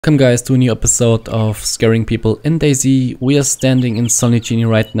Welcome guys to a new episode of Scaring People in DayZ. We are standing in Sonigini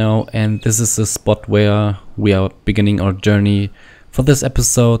right now, and this is the spot where we are beginning our journey for this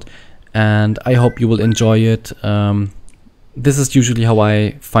episode, and I hope you will enjoy it. This is usually how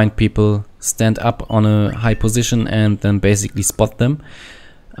I find people, stand up on a high position and then basically spot them.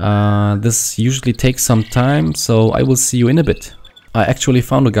 This usually takes some time, so I will see you in a bit. I actually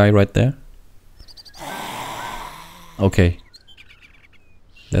found a guy right there. Okay.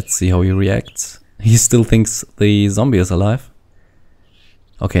 Let's see how he reacts. He still thinks the zombie is alive.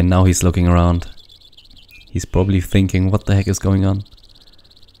 Okay, now he's looking around. He's probably thinking, what the heck is going on?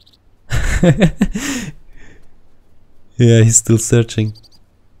 Yeah, he's still searching.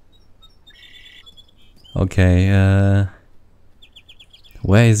 Okay,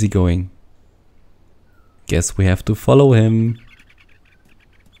 where is he going? Guess we have to follow him.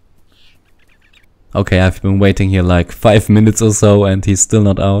 Okay, I've been waiting here like 5 minutes or so and he's still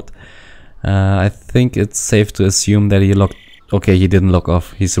not out. I think it's safe to assume that he locked... Okay, he didn't lock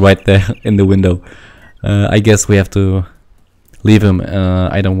off. He's right there in the window. I guess we have to leave him.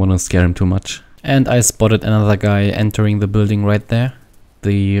 I don't want to scare him too much. And I spotted another guy entering the building right there.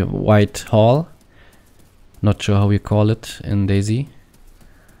 The white hall. Not sure how we call it in DayZ.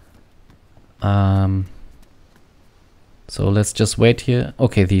 So let's just wait here.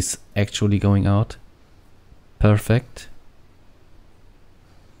 Okay, he's actually going out. Perfect.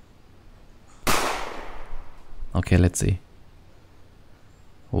 Okay, let's see.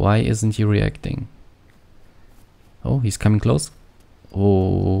 Why isn't he reacting? Oh, he's coming close.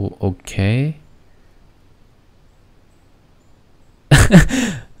 Oh, okay.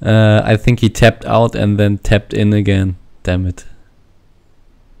 I think he tapped out and then tapped in again. Damn it.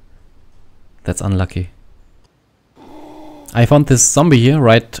 That's unlucky. I found this zombie here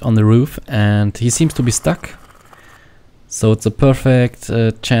right on the roof and he seems to be stuck. So it's a perfect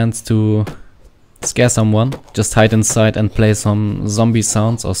chance to scare someone. Just hide inside and play some zombie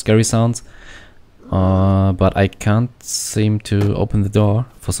sounds or scary sounds. But I can't seem to open the door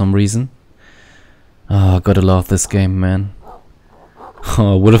for some reason. Gotta love this game, man.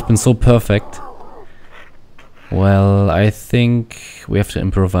 Would have been so perfect. Well, I think we have to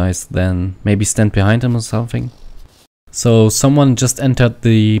improvise then. Maybe stand behind him or something. So someone just entered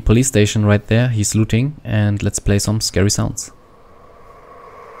the police station right there. He's looting, and let's play some scary sounds.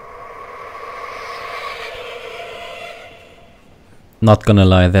 Not gonna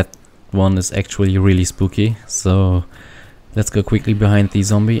lie, that one is actually really spooky. So let's go quickly behind the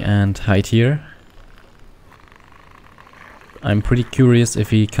zombie and hide here. I'm pretty curious if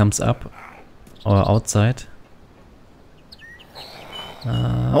he comes up or outside.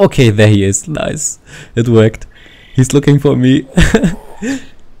 Okay, there he is. Nice. It worked. He's looking for me.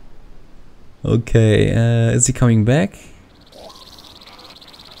 Okay, is he coming back?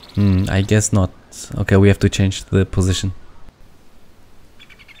 I guess not. Okay, we have to change the position.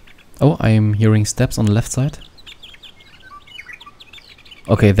 Oh, I am hearing steps on the left side.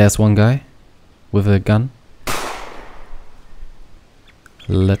 Okay, there's one guy with a gun.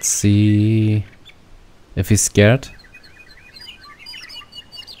 Let's see if he's scared.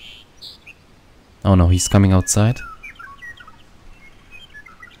 Oh no, he's coming outside.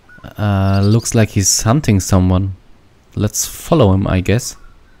 Looks like he's hunting someone. Let's follow him, I guess.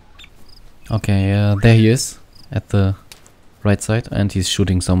 Okay, there he is at the right side and he's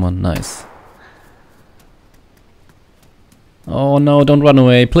shooting someone. Nice. Oh no, don't run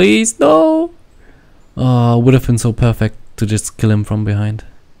away, please, no! Would have been so perfect to just kill him from behind.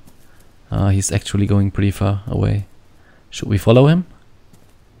 He's actually going pretty far away. Should we follow him?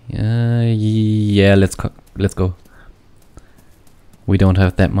 Yeah, let's go. We don't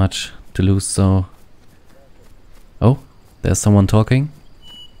have that much to lose, so... Oh, there's someone talking.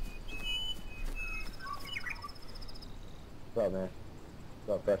 What's up, man?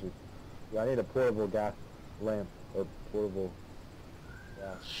 What's up, Freshy? Yeah, I need a portable gas lamp or portable...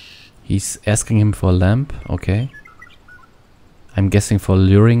 Yeah. He's asking him for a lamp, okay. I'm guessing for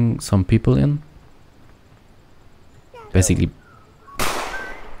luring some people in. Basically...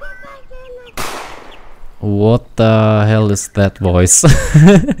 What the hell is that voice?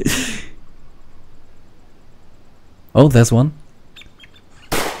 Oh, there's one.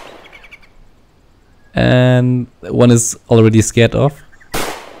 And one is already scared off.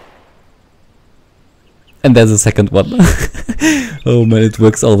 And there's a second one. Oh man, it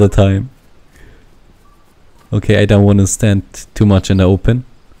works all the time. Okay, I don't want to stand too much in the open.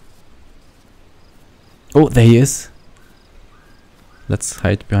 Oh, there he is. Let's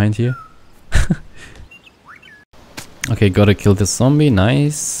hide behind here. Okay, gotta kill this zombie,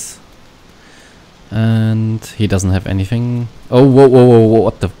 nice. And he doesn't have anything. Oh, whoa, whoa, whoa, whoa,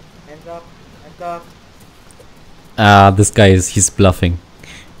 what the? Hands up, hands up. Ah, this guy he's bluffing.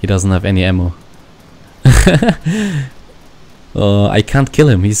 He doesn't have any ammo. I can't kill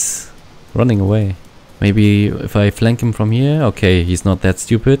him, he's running away. Maybe if I flank him from here. Okay, he's not that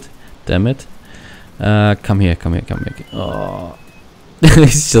stupid. Damn it. Come here, come here, come here. Oh.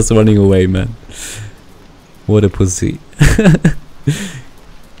 He's just running away, man. What a pussy.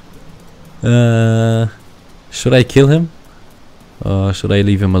 Should I kill him? Or should I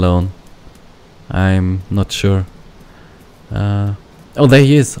leave him alone? I'm not sure. Oh, there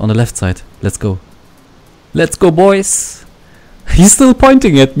he is, on the left side. Let's go. Let's go, boys! He's still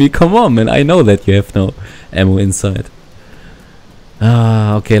pointing at me, come on, man. I know that you have no ammo inside.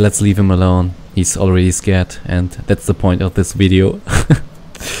 Okay, let's leave him alone. He's already scared, and that's the point of this video.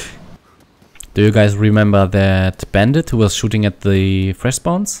 Do you guys remember that bandit who was shooting at the fresh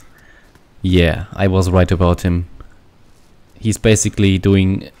spawns? Yeah, I was right about him. He's basically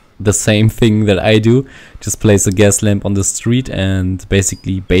doing the same thing that I do. Just place a gas lamp on the street and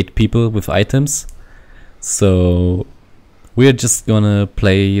basically bait people with items. So we're just gonna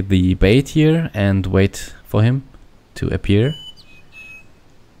play the bait here and wait for him to appear.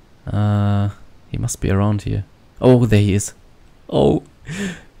 He must be around here. Oh, there he is. Oh,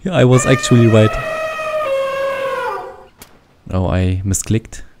 yeah, I was actually right. Oh, I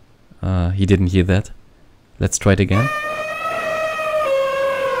misclicked. He didn't hear that. Let's try it again.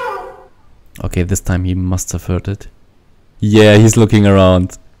 Okay, this time he must have heard it. Yeah, he's looking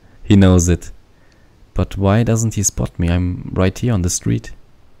around. He knows it. But why doesn't he spot me? I'm right here on the street.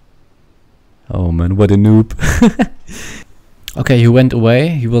 Oh man, what a noob. Okay, he went away.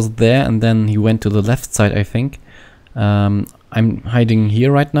 He was there and then he went to the left side, I think. I'm hiding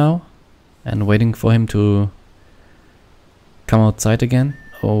here right now and waiting for him to come outside again.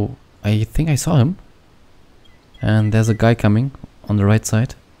 Oh, I think I saw him. And there's a guy coming on the right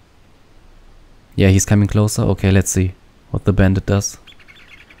side. Yeah, he's coming closer. Okay, let's see what the bandit does.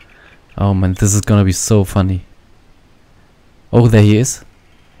 Oh man, this is gonna be so funny. Oh, there he is.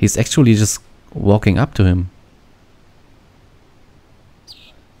 He's actually just walking up to him.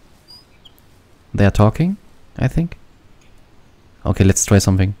 They are talking, I think. Okay, let's try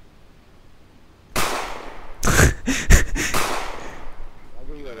something. I'll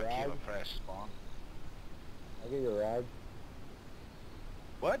give you a rag. I'll give you a rag.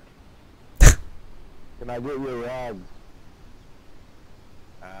 What? Can I get you a rag?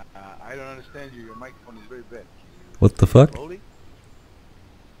 I don't understand you. Your microphone is very bad. What the fuck? Slowly?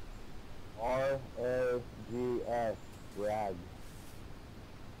 R-A-G-S. Rag.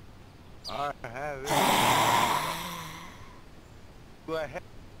 I have it. Do I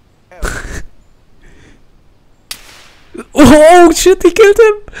have Oh shit, he killed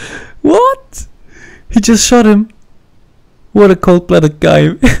him! What? He just shot him. What a cold-blooded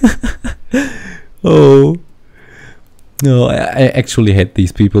guy. Oh. No, I actually hate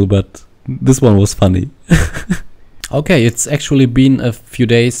these people, but this one was funny. Okay, it's actually been a few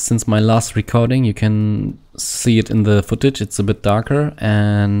days since my last recording. You can see it in the footage, it's a bit darker.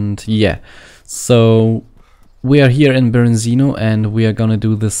 And yeah, so we are here in Berenzino and we are gonna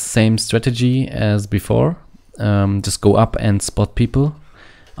do the same strategy as before. Just go up and spot people.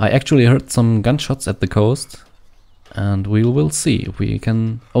 I actually heard some gunshots at the coast. And we will see if we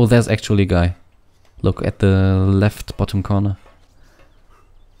can... Oh, there's actually a guy. Look at the left bottom corner.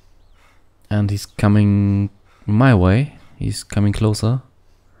 And he's coming my way. He's coming closer.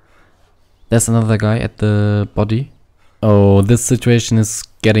 There's another guy at the body. Oh, this situation is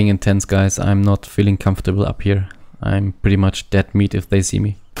getting intense, guys. I'm not feeling comfortable up here. I'm pretty much dead meat if they see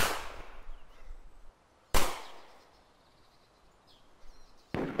me.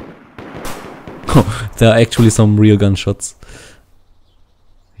 Oh, there are actually some real gunshots.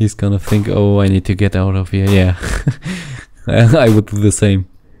 He's gonna think, oh, I need to get out of here. Yeah, I would do the same.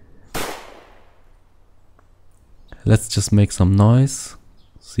 Let's just make some noise.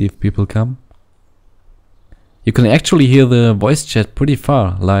 See if people come. You can actually hear the voice chat pretty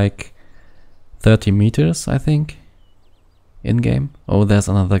far, like 30 meters, I think, in-game. Oh, there's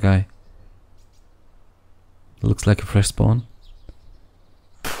another guy. Looks like a fresh spawn.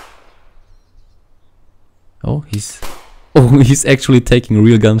 Oh, he's actually taking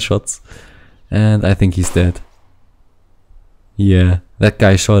real gunshots. And I think he's dead. Yeah, that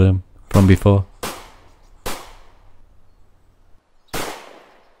guy shot him from before.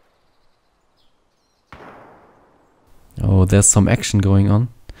 Oh, there's some action going on.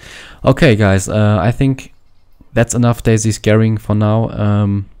 Okay, guys, I think that's enough DayZ scaring for now.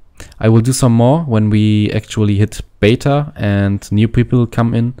 I will do some more when we actually hit beta and new people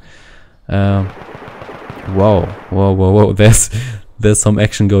come in. Whoa, whoa, whoa, whoa. There's some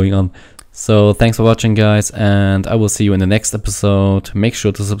action going on. So thanks for watching, guys, and I will see you in the next episode. Make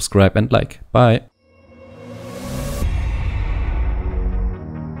sure to subscribe and like. Bye.